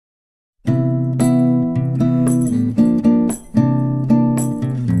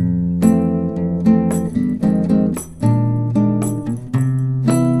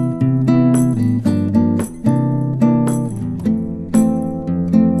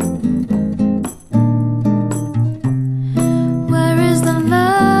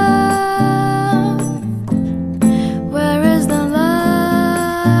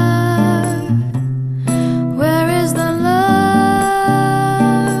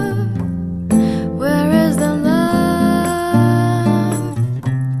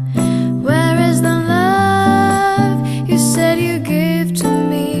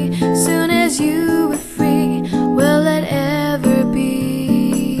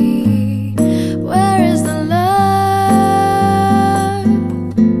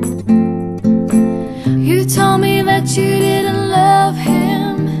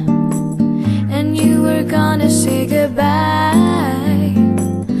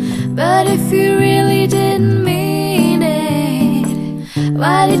What if you really didn't mean it?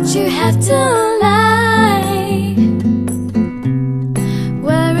 Why did you have to lie?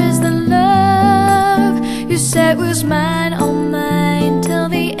 Where is the love you said was mine, oh mine, till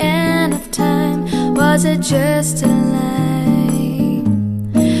the end of time? Was it just a lie?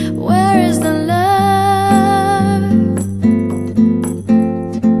 Where is the love?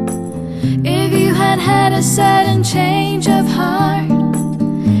 If you had had a sudden change of heart,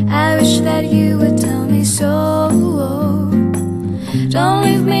 I wish that you would tell me so. Don't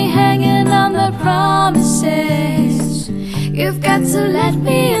leave me hanging on the promises. You've got to let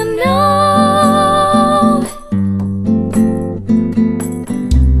me in.